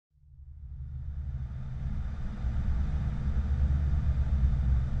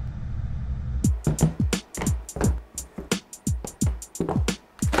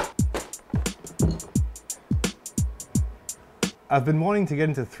I've been wanting to get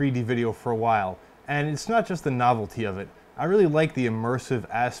into 3D video for a while, and it's not just the novelty of it. I really like the immersive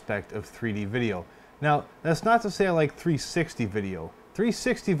aspect of 3D video. Now, that's not to say I like 360 video.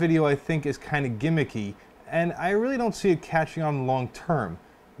 360 video I think is kind of gimmicky, and I really don't see it catching on long term.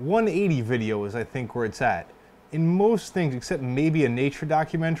 180 video is I think where it's at. In most things, except maybe a nature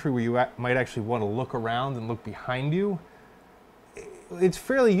documentary where you might actually want to look around and look behind you, it's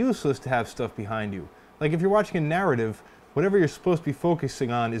fairly useless to have stuff behind you. Like if you're watching a narrative, whatever you're supposed to be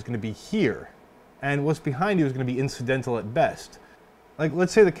focusing on is going to be here, and what's behind you is going to be incidental at best. Like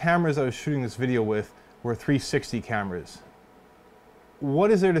let's say the cameras I was shooting this video with were 360 cameras. What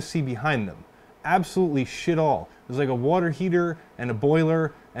is there to see behind them? Absolutely shit all. There's like a water heater and a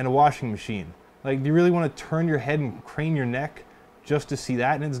boiler and a washing machine. Like, do you really want to turn your head and crane your neck just to see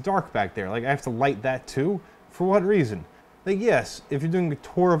that? And it's dark back there. Like, I have to light that too? For what reason? Like, yes, if you're doing a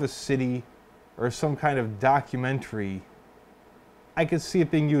tour of a city or some kind of documentary, I could see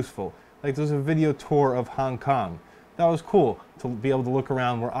it being useful. Like, there's a video tour of Hong Kong. That was cool to be able to look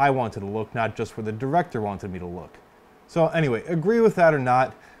around where I wanted to look, not just where the director wanted me to look. So anyway, agree with that or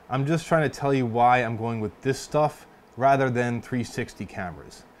not, I'm just trying to tell you why I'm going with this stuff rather than 360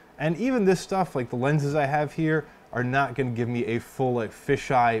 cameras. And even this stuff, like the lenses I have here, are not going to give me a full like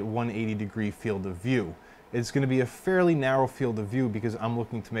fisheye 180-degree field of view. It's going to be a fairly narrow field of view because I'm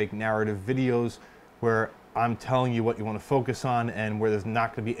looking to make narrative videos where I'm telling you what you want to focus on and where there's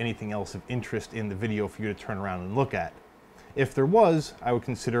not going to be anything else of interest in the video for you to turn around and look at. If there was, I would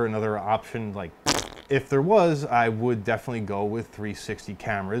consider another option like... If there was, I would definitely go with 360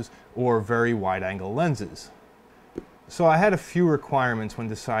 cameras or very wide-angle lenses. So I had a few requirements when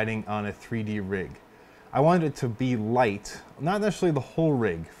deciding on a 3D rig. I wanted it to be light, not necessarily the whole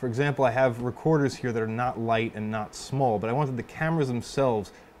rig. For example, I have recorders here that are not light and not small, but I wanted the cameras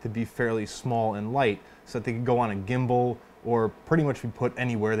themselves to be fairly small and light so that they could go on a gimbal or pretty much be put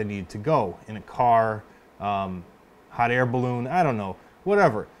anywhere they needed to go. In a car, hot air balloon, I don't know,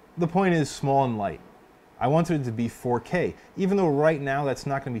 whatever. The point is small and light. I wanted it to be 4K, even though right now that's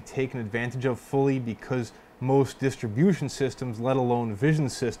not going to be taken advantage of fully because most distribution systems, let alone vision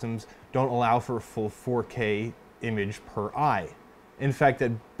systems, don't allow for a full 4K image per eye. In fact,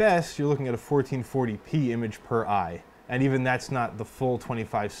 at best, you're looking at a 1440p image per eye, and even that's not the full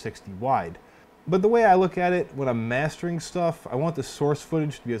 2560 wide. But the way I look at it, when I'm mastering stuff, I want the source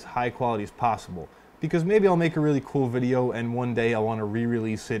footage to be as high quality as possible, because maybe I'll make a really cool video and one day I'll want to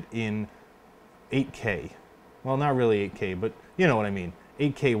re-release it in 8K. Well, not really 8K, but you know what I mean,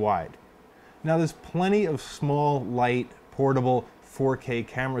 8K wide. Now there's plenty of small, light, portable 4K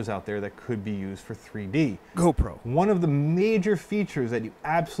cameras out there that could be used for 3D. GoPro. One of the major features that you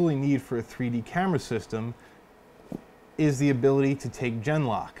absolutely need for a 3D camera system is the ability to take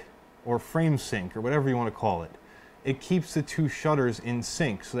Genlock, or frame sync, or whatever you want to call it. It keeps the two shutters in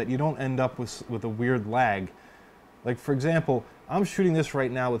sync so that you don't end up with a weird lag. Like for example, I'm shooting this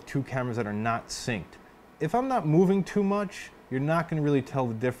right now with two cameras that are not synced. If I'm not moving too much, you're not going to really tell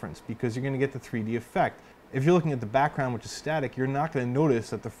the difference because you're going to get the 3D effect. If you're looking at the background, which is static, you're not going to notice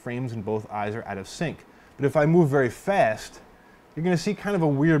that the frames in both eyes are out of sync. But if I move very fast, you're going to see kind of a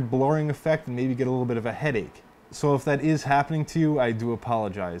weird blurring effect and maybe get a little bit of a headache. So if that is happening to you, I do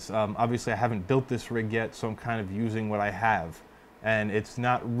apologize. Obviously, I haven't built this rig yet, so I'm kind of using what I have. And it's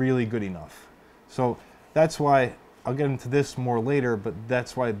not really good enough. So that's why, I'll get into this more later, but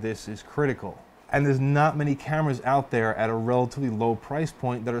that's why this is critical. And there's not many cameras out there at a relatively low price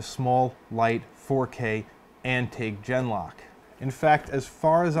point that are small, light, 4K, and take Genlock. In fact, as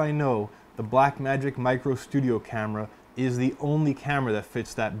far as I know, the Blackmagic Micro Studio camera is the only camera that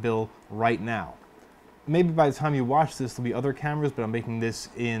fits that bill right now. Maybe by the time you watch this, there'll be other cameras, but I'm making this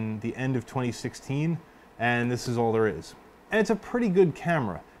in the end of 2016, and this is all there is. And it's a pretty good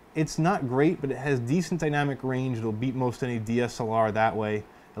camera. It's not great, but it has decent dynamic range. It'll beat most any DSLR that way,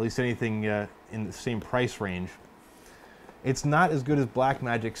 at least anything in the same price range. It's not as good as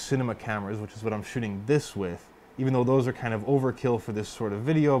Blackmagic cinema cameras, which is what I'm shooting this with, even though those are kind of overkill for this sort of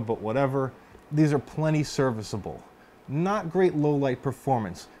video, but whatever. These are plenty serviceable. Not great low light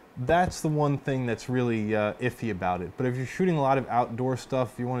performance. That's the one thing that's really iffy about it. But if you're shooting a lot of outdoor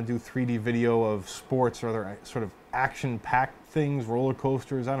stuff, you want to do 3D video of sports or other sort of action-packed things, roller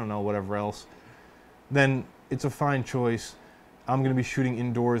coasters, I don't know, whatever else, then it's a fine choice. I'm going to be shooting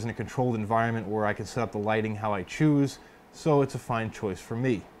indoors in a controlled environment where I can set up the lighting how I choose, so it's a fine choice for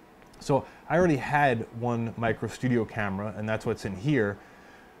me. So I already had one micro studio camera, and that's what's in here,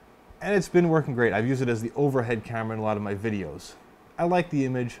 and it's been working great. I've used it as the overhead camera in a lot of my videos. I like the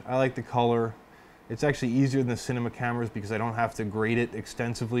image, I like the color. It's actually easier than the cinema cameras because I don't have to grade it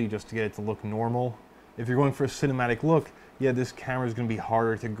extensively just to get it to look normal. If you're going for a cinematic look, yeah, this camera is going to be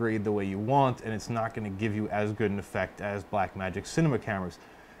harder to grade the way you want, and it's not going to give you as good an effect as Blackmagic cinema cameras.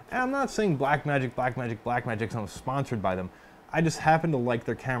 And I'm not saying Blackmagic, because I'm sponsored by them. I just happen to like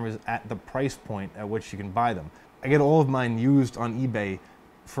their cameras at the price point at which you can buy them. I get all of mine used on eBay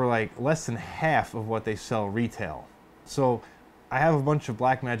for like less than half of what they sell retail. So I have a bunch of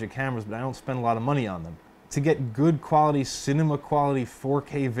Blackmagic cameras, but I don't spend a lot of money on them. To get good quality, cinema quality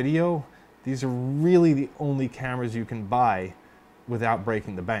 4K video, these are really the only cameras you can buy without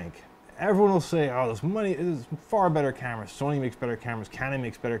breaking the bank. Everyone will say, oh, there's far better cameras. Sony makes better cameras, Canon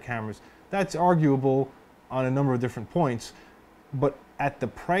makes better cameras. That's arguable on a number of different points, but at the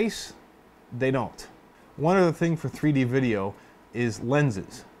price, they don't. One other thing for 3D video is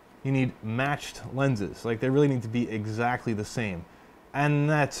lenses. You need matched lenses. Like, they really need to be exactly the same. And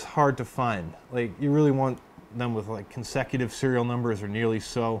that's hard to find. Like, you really want them with like consecutive serial numbers or nearly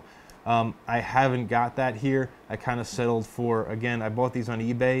so. I haven't got that here. I kind of settled for, again, I bought these on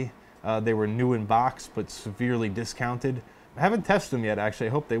eBay. They were new in box, but severely discounted. I haven't tested them yet, actually. I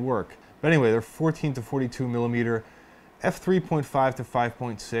hope they work. But anyway, they're 14 to 42 millimeter, f3.5 to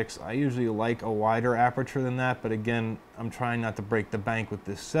 5.6. I usually like a wider aperture than that, but again, I'm trying not to break the bank with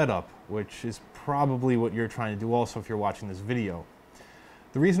this setup, which is probably what you're trying to do also if you're watching this video.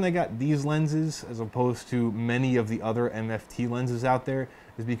 The reason I got these lenses as opposed to many of the other MFT lenses out there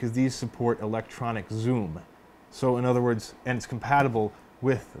is because these support electronic zoom. So in other words, and it's compatible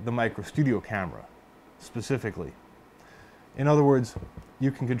with the Micro Studio camera specifically. In other words,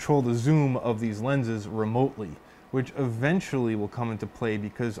 you can control the zoom of these lenses remotely, which eventually will come into play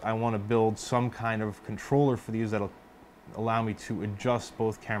because I want to build some kind of controller for these that'll allow me to adjust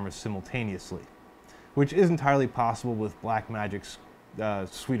both cameras simultaneously, which is entirely possible with Blackmagic's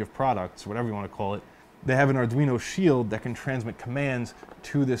suite of products, whatever you want to call it. They have an Arduino shield that can transmit commands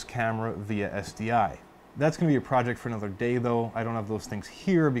to this camera via SDI. That's going to be a project for another day though. I don't have those things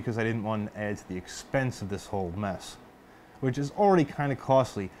here because I didn't want to add to the expense of this whole mess, which is already kind of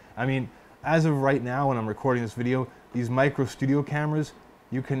costly. I mean, as of right now when I'm recording this video, these Micro Studio cameras,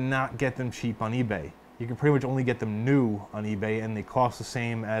 you cannot get them cheap on eBay. You can pretty much only get them new on eBay, and they cost the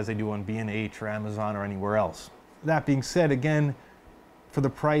same as they do on B&H or Amazon or anywhere else. That being said, again, for the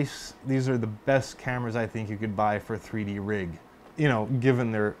price, these are the best cameras I think you could buy for a 3D rig, you know,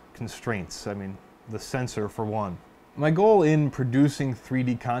 given their constraints. I mean, the sensor for one. My goal in producing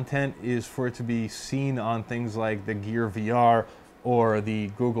 3D content is for it to be seen on things like the Gear VR or the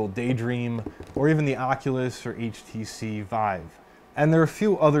Google Daydream or even the Oculus or HTC Vive. And there are a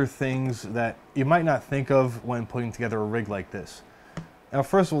few other things that you might not think of when putting together a rig like this. Now,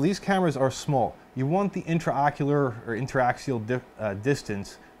 first of all, these cameras are small. You want the intraocular or interaxial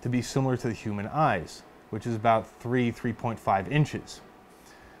distance to be similar to the human eyes, which is about 3.5 inches.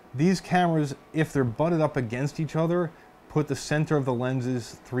 These cameras, if they're butted up against each other, put the center of the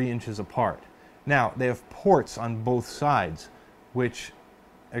lenses 3 inches apart. Now, they have ports on both sides, which,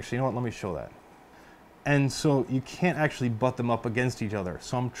 actually, you know what, let me show that. And so you can't actually butt them up against each other.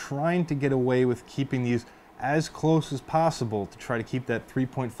 So I'm trying to get away with keeping these as close as possible to try to keep that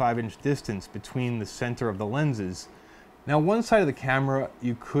 3.5 inch distance between the center of the lenses. Now, one side of the camera,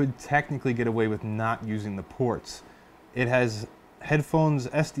 you could technically get away with not using the ports. It has headphones,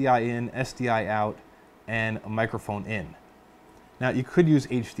 SDI in, SDI out, and a microphone in. Now, you could use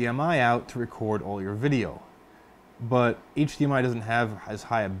HDMI out to record all your video, but HDMI doesn't have as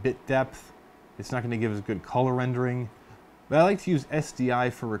high a bit depth. It's not going to give as good color rendering. But I like to use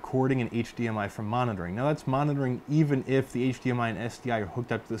SDI for recording and HDMI for monitoring. Now, that's monitoring even if the HDMI and SDI are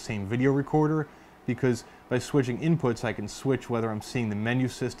hooked up to the same video recorder, because by switching inputs, I can switch whether I'm seeing the menu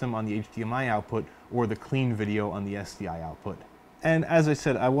system on the HDMI output or the clean video on the SDI output. And as I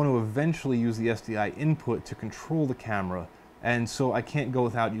said, I want to eventually use the SDI input to control the camera, and so I can't go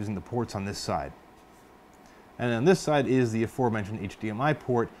without using the ports on this side. And on this side is the aforementioned HDMI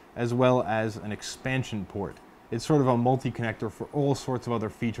port, as well as an expansion port. It's sort of a multi-connector for all sorts of other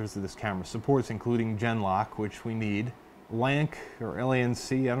features that this camera supports, including Genlock, which we need, LANC or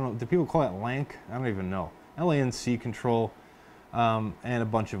LANC, I don't know, do people call it LANC? I don't even know. LANC control, and a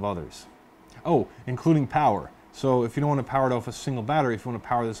bunch of others. Oh, including power. So if you don't want to power it off a single battery, if you want to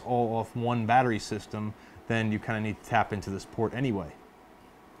power this all off one battery system, then you kind of need to tap into this port anyway.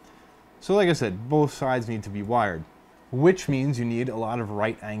 So like I said, both sides need to be wired, which means you need a lot of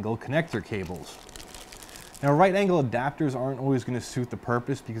right angle connector cables. Now, right angle adapters aren't always going to suit the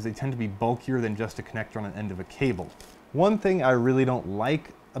purpose because they tend to be bulkier than just a connector on an end of a cable. One thing I really don't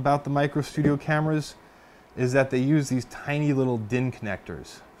like about the Micro Studio cameras is that they use these tiny little DIN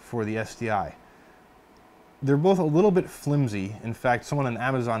connectors for the SDI. They're both a little bit flimsy. In fact, someone on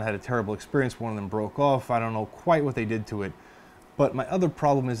Amazon had a terrible experience. One of them broke off. I don't know quite what they did to it. But my other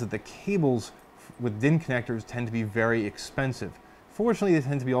problem is that the cables with DIN connectors tend to be very expensive. Fortunately, they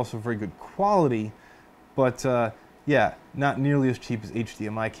tend to be also very good quality, but yeah, not nearly as cheap as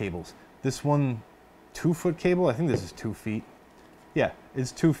HDMI cables. This one 2-foot cable, I think this is 2 feet. Yeah,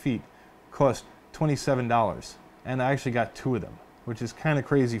 it's 2 feet, cost $27. And I actually got 2 of them, which is kind of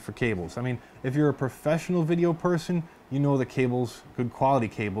crazy for cables. I mean, if you're a professional video person, you know that cables, good quality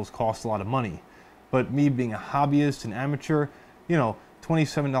cables, cost a lot of money. But me being a hobbyist and amateur, you know,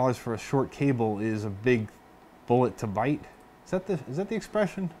 $27 for a short cable is a big bullet to bite. Is that the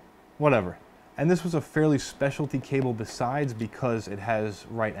expression? Whatever. And this was a fairly specialty cable besides, because it has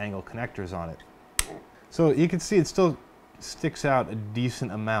right angle connectors on it. So you can see it still sticks out a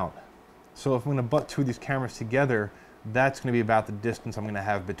decent amount. So if I'm going to butt 2 of these cameras together, that's going to be about the distance I'm going to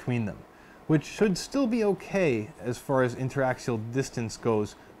have between them, which should still be okay as far as interaxial distance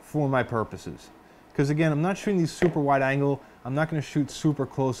goes for my purposes. Because again, I'm not shooting these super wide angle, I'm not going to shoot super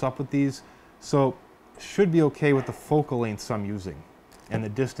close up with these, so should be okay with the focal lengths I'm using and the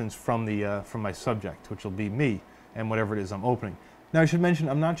distance from my subject, which will be me and whatever it is I'm opening. Now I should mention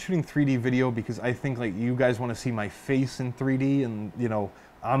I'm not shooting 3D video because I think like you guys want to see my face in 3D and you know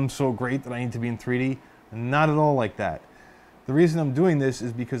I'm so great that I need to be in 3D. Not at all like that. The reason I'm doing this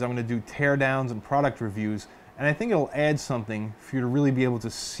is because I'm going to do teardowns and product reviews, and I think it'll add something for you to really be able to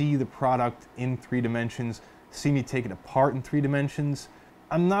see the product in 3 dimensions, see me take it apart in 3 dimensions.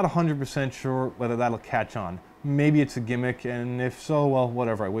 I'm not 100% sure whether that'll catch on. Maybe it's a gimmick, and if so, well,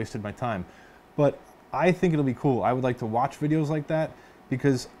 whatever, I wasted my time. But I think it'll be cool. I would like to watch videos like that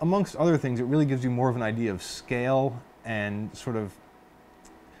because, amongst other things, it really gives you more of an idea of scale and sort of,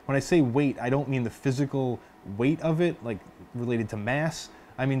 when I say weight, I don't mean the physical weight of it, like related to mass.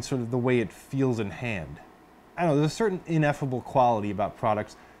 I mean sort of the way it feels in hand. I don't know, there's a certain ineffable quality about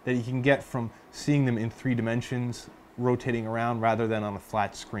products that you can get from seeing them in 3 dimensions, rotating around rather than on a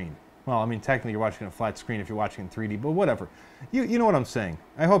flat screen. Well, I mean, technically you're watching a flat screen if you're watching in 3D, but whatever. You know what I'm saying.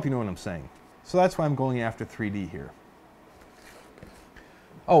 I hope you know what I'm saying. So that's why I'm going after 3D here.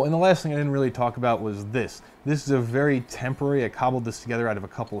 Oh, and the last thing I didn't really talk about was this. This is a very temporary, I cobbled this together out of a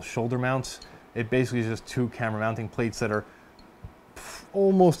couple of shoulder mounts. It basically is just 2 camera mounting plates that are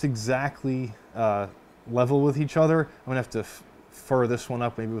almost exactly level with each other. I'm gonna have to fur this one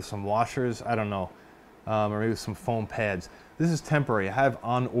up maybe with some washers, I don't know, or maybe with some foam pads. This is temporary. I have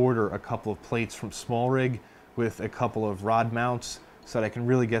on order a couple of plates from Small Rig with a couple of rod mounts so that I can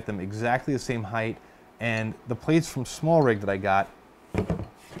really get them exactly the same height, and the plates from Small Rig that I got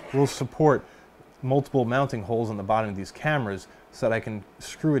will support multiple mounting holes on the bottom of these cameras so that I can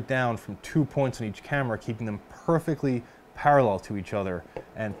screw it down from 2 points on each camera, keeping them perfectly parallel to each other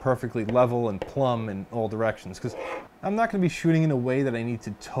and perfectly level and plumb in all directions, because I'm not going to be shooting in a way that I need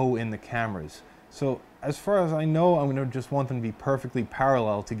to tow in the cameras. So as far as I know, I'm going to just want them to be perfectly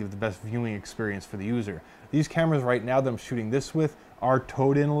parallel to give the best viewing experience for the user. These cameras right now that I'm shooting this with are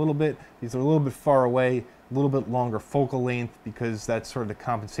towed in a little bit. These are a little bit far away, a little bit longer focal length, because that's sort of to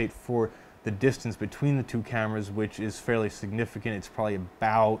compensate for the distance between the 2 cameras, which is fairly significant. It's probably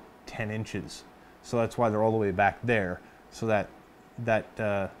about 10 inches. So that's why they're all the way back there, so that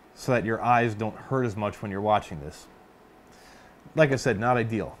your eyes don't hurt as much when you're watching this. Like I said, not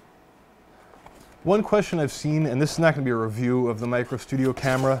ideal. One question I've seen, and this is not going to be a review of the Micro Studio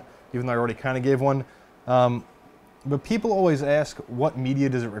camera, even though I already kind of gave one, but people always ask, what media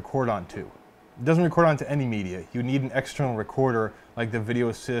does it record onto? It doesn't record onto any media. You need an external recorder like the Video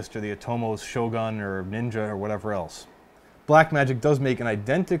Assist or the Atomos Shogun or Ninja or whatever else. Blackmagic does make an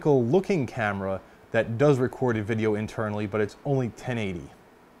identical looking camera that does record a video internally, but it's only 1080.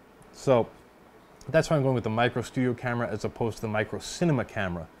 So that's why I'm going with the Micro Studio camera as opposed to the Micro Cinema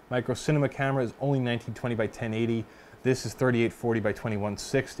camera. Micro Cinema camera is only 1920 by 1080. This is 3840 by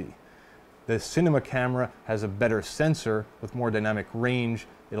 2160. The Cinema camera has a better sensor with more dynamic range.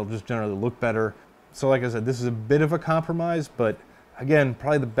 It'll just generally look better. So like I said, this is a bit of a compromise, but again,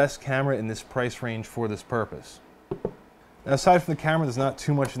 probably the best camera in this price range for this purpose. Now, aside from the camera, there's not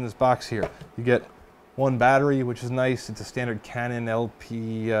too much in this box here. You get 1 battery, which is nice. It's a standard Canon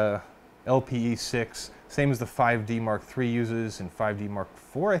LPE6, same as the 5D Mark III uses and 5D Mark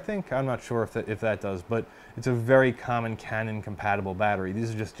IV, I think. I'm not sure if that does, but it's a very common Canon compatible battery.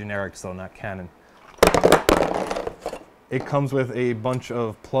 These are just generics though, not Canon. It comes with a bunch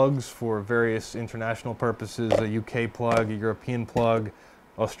of plugs for various international purposes, a UK plug, a European plug,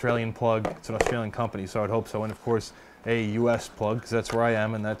 Australian plug. It's an Australian company, so I'd hope so. And of course, a US plug, because that's where I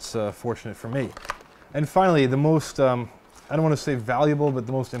am, and that's fortunate for me. And finally, the most, I don't want to say valuable, but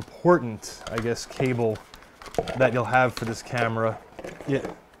the most important, I guess, cable that you'll have for this camera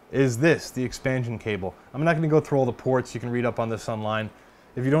is this, the expansion cable. I'm not going to go through all the ports. You can read up on this online.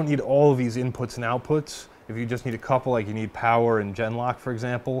 If you don't need all of these inputs and outputs, if you just need a couple, like you need power and Genlock, for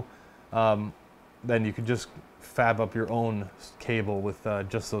example, then you could just fab up your own cable with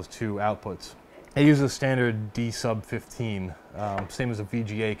just those two outputs. I use a standard D sub 15, same as a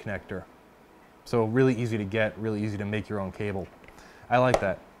VGA connector. So really easy to get, really easy to make your own cable. I like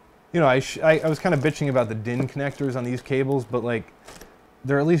that. You know, I was kind of bitching about the DIN connectors on these cables, but like,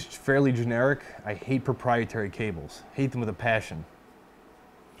 they're at least fairly generic. I hate proprietary cables. Hate them with a passion.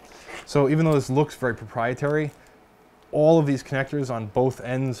 So even though this looks very proprietary, all of these connectors on both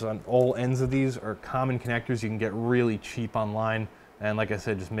ends, on all ends of these, are common connectors you can get really cheap online. And like I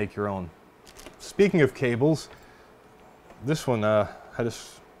said, just make your own. Speaking of cables, this one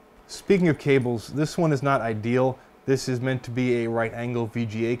Speaking of cables, this one is not ideal. This is meant to be a right angle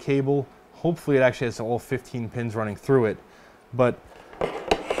VGA cable. Hopefully it actually has all 15 pins running through it. But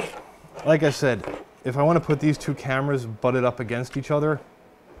like I said, if I want to put these two cameras butted up against each other,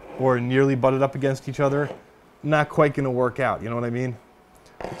 or nearly butted up against each other, not quite going to work out, you know what I mean?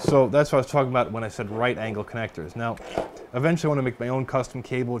 So that's what I was talking about when I said right angle connectors. Now, eventually I want to make my own custom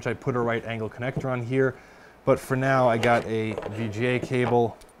cable, which I put a right angle connector on here. But for now, I got a VGA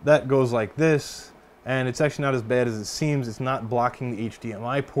cable that goes like this, and it's actually not as bad as it seems. It's not blocking the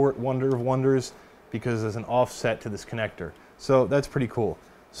HDMI port, wonder of wonders, because there's an offset to this connector. So that's pretty cool.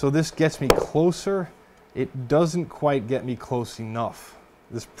 So this gets me closer. It doesn't quite get me close enough.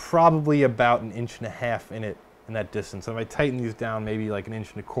 There's probably about 1.5 inches in it, in that distance. So if I tighten these down, maybe like 1.25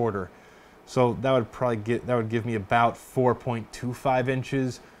 inches. So that would probably give me about 4.25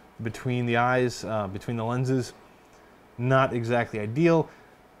 inches between the eyes, between the lenses. Not exactly ideal.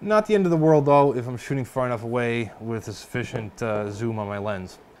 Not the end of the world though, if I'm shooting far enough away with a sufficient zoom on my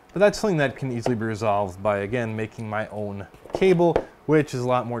lens. But that's something that can easily be resolved by, again, making my own cable, which is a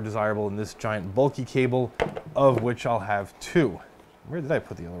lot more desirable than this giant bulky cable, of which I'll have two. Where did I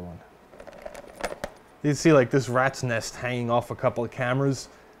put the other one? You can see like this rat's nest hanging off a couple of cameras.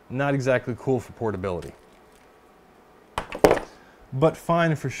 Not exactly cool for portability. But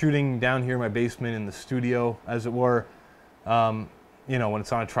fine for shooting down here in my basement in the studio, as it were. You know, when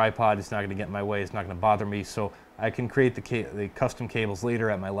it's on a tripod, it's not going to get in my way. It's not going to bother me. So I can create the custom cables later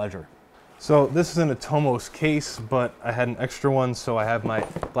at my leisure. So this is an Atomos case, but I had an extra one, so I have my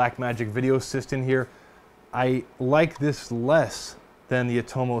Blackmagic Video Assist in here. I like this less than the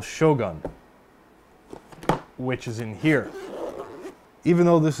Atomos Shogun, which is in here. Even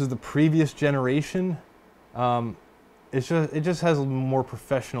though this is the previous generation, it just has more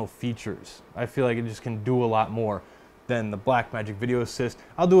professional features. I feel like it just can do a lot more than the Blackmagic Video Assist.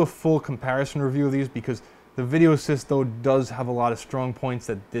 I'll do a full comparison review of these because the Video Assist, though, does have a lot of strong points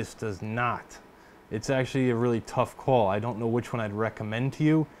that this does not. It's actually a really tough call. I don't know which one I'd recommend to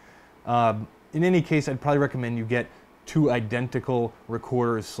you. In any case, I'd probably recommend you get two identical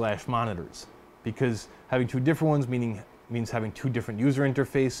recorders / monitors, because having two different ones means having two different user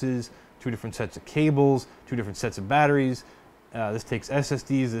interfaces, two different sets of cables, two different sets of batteries. This takes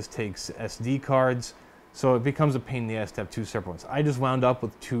SSDs, this takes SD cards. So it becomes a pain in the ass to have two separate ones. I just wound up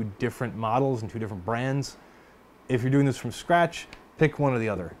with two different models and two different brands. If you're doing this from scratch, pick one or the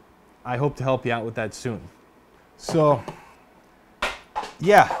other. I hope to help you out with that soon. So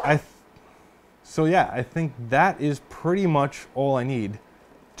yeah, I think that is pretty much all I need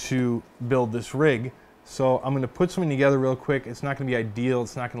to build this rig. So I'm going to put something together real quick. It's not going to be ideal.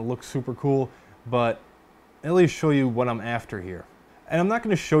 It's not going to look super cool, but at least show you what I'm after here. And I'm not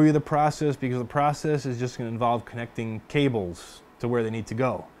going to show you the process because the process is just going to involve connecting cables to where they need to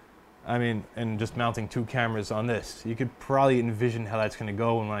go. I mean, and just mounting two cameras on this. You could probably envision how that's going to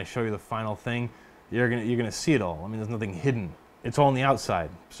go, and when I show you the final thing, you're going to see it all. I mean, there's nothing hidden. It's all on the outside.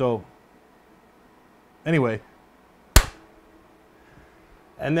 So anyway,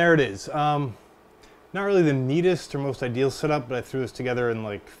 and there it is. Not really the neatest or most ideal setup, but I threw this together in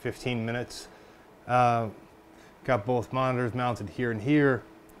like 15 minutes. Got both monitors mounted here and here,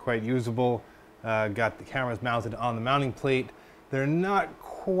 quite usable. Got the cameras mounted on the mounting plate. They're not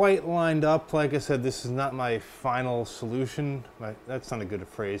quite lined up. Like I said, this is not my final solution. That's not a good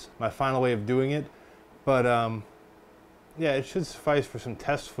phrase. My final way of doing it. But yeah, it should suffice for some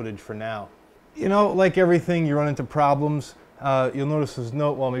test footage for now. You know, like everything, you run into problems. You'll notice there's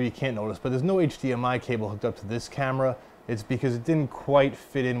no, well, maybe you can't notice, but there's no HDMI cable hooked up to this camera. It's because it didn't quite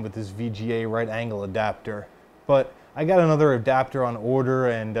fit in with this VGA right angle adapter. But I got another adapter on order,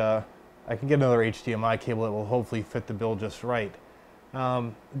 and I can get another HDMI cable that will hopefully fit the bill just right.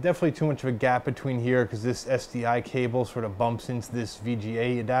 Definitely too much of a gap between here because this SDI cable sort of bumps into this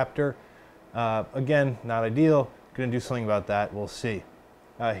VGA adapter. Again, not ideal. Gonna do something about that, we'll see.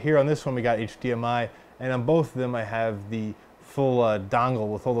 Here on this one we got HDMI, and on both of them I have the full dongle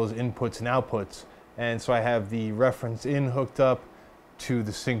with all those inputs and outputs. And so I have the reference in hooked up to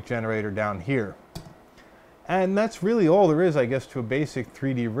the sync generator down here. And that's really all there is, I guess, to a basic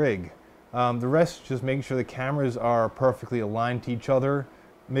 3D rig. The rest is just making sure the cameras are perfectly aligned to each other,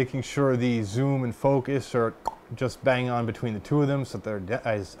 making sure the zoom and focus are just bang on between the two of them so that they're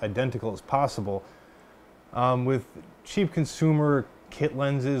as identical as possible. With cheap consumer kit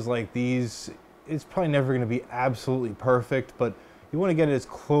lenses like these, it's probably never going to be absolutely perfect, but you want to get it as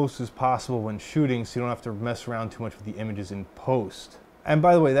close as possible when shooting so you don't have to mess around too much with the images in post. And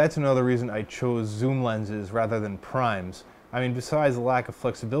by the way, that's another reason I chose zoom lenses rather than primes. I mean, besides the lack of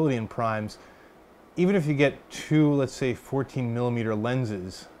flexibility in primes, even if you get two, let's say 14mm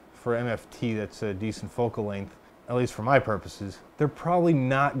lenses for MFT, that's a decent focal length, at least for my purposes, they're probably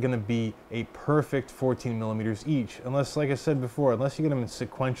not going to be a perfect 14mm each, unless, like I said before, unless you get them in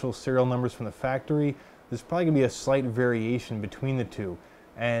sequential serial numbers from the factory, there's probably going to be a slight variation between the two.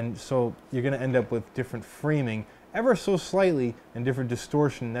 And so you're going to end up with different framing, ever so slightly, and different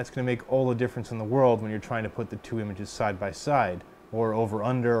distortion, and that's going to make all the difference in the world when you're trying to put the two images side by side, or over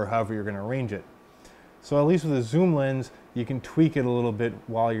under, or however you're going to arrange it. So at least with a zoom lens, you can tweak it a little bit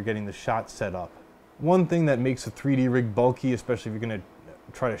while you're getting the shot set up. One thing that makes a 3D rig bulky, especially if you're going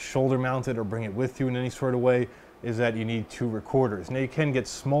to try to shoulder mount it or bring it with you in any sort of way, is that you need two recorders. Now you can get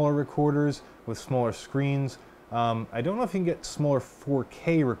smaller recorders with smaller screens. I don't know if you can get smaller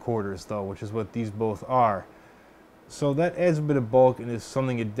 4K recorders though, which is what these both are. So that adds a bit of bulk and is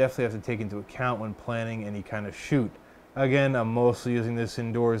something you definitely have to take into account when planning any kind of shoot. Again, I'm mostly using this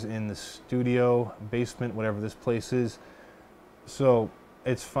indoors in the studio, basement, whatever this place is. So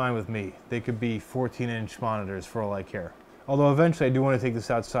it's fine with me. They could be 14-inch monitors for all I care. Although eventually I do want to take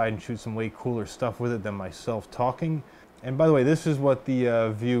this outside and shoot some way cooler stuff with it than myself talking. And by the way, this is what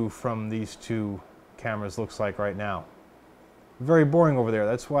the view from these two cameras looks like right now. Very boring over there.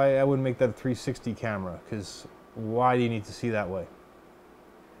 That's why I wouldn't make that a 360 camera, because why do you need to see that way?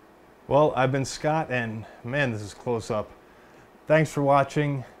 Well, I've been Scott, and man, this is close up. Thanks for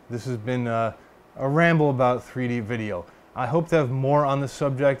watching. This has been a ramble about 3D video. I hope to have more on the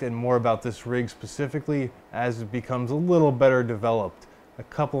subject and more about this rig specifically as it becomes a little better developed. A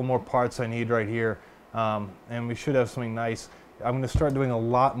couple more parts I need right here, and we should have something nice. I'm going to start doing a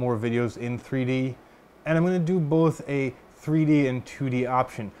lot more videos in 3D, and I'm going to do both a 3D and 2D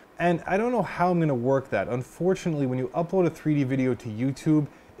option. And I don't know how I'm going to work that. Unfortunately, when you upload a 3D video to YouTube,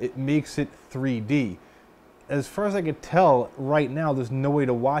 it makes it 3D. As far as I could tell, right now there's no way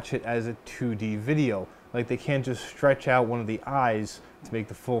to watch it as a 2D video. Like, they can't just stretch out one of the eyes to make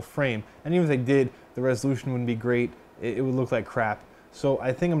the full frame. And even if they did, the resolution wouldn't be great. It would look like crap. So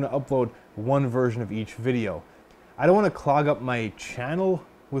I think I'm going to upload one version of each video. I don't want to clog up my channel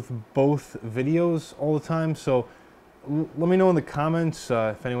with both videos all the time, so let me know in the comments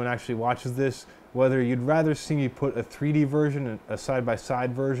if anyone actually watches this, whether you'd rather see me put a 3D version, a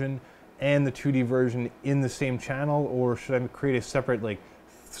side-by-side version, and the 2D version in the same channel, or should I create a separate, like,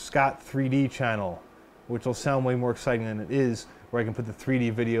 Scott 3D channel, which will sound way more exciting than it is, where I can put the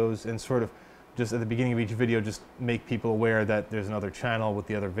 3D videos and sort of just at the beginning of each video just make people aware that there's another channel with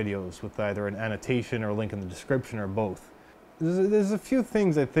the other videos with either an annotation or a link in the description or both. There's a few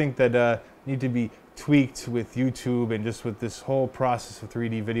things I think that need to be tweaked with YouTube and just with this whole process of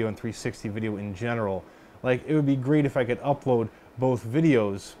 3D video and 360 video in general. Like, it would be great if I could upload both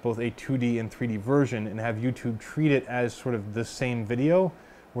videos, both a 2D and 3D version, and have YouTube treat it as sort of the same video,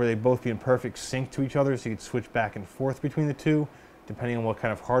 where they both be in perfect sync to each other, so you could switch back and forth between the two, depending on what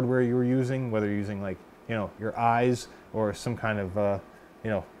kind of hardware you were using, whether you're using, like, you know, your eyes or some kind of, you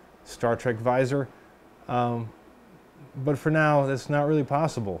know, Star Trek visor. But for now, that's not really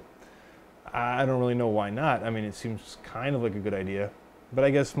possible. I don't really know why not. I mean, it seems kind of like a good idea, but I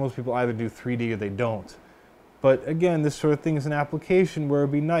guess most people either do 3D or they don't. But again, this sort of thing is an application where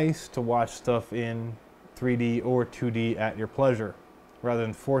it'd be nice to watch stuff in 3D or 2D at your pleasure, rather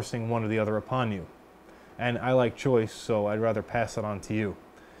than forcing one or the other upon you. And I like choice, so I'd rather pass it on to you.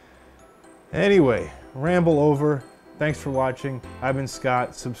 Anyway, ramble over. Thanks for watching. I've been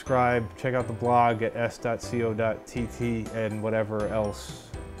Scott. Subscribe. Check out the blog at s.co.tt and whatever else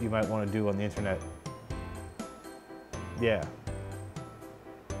you might want to do on the internet. Yeah.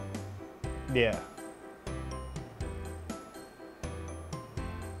 Yeah.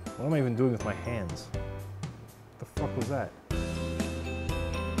 What am I even doing with my hands? What the fuck was that?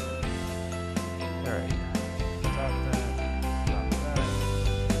 Alright.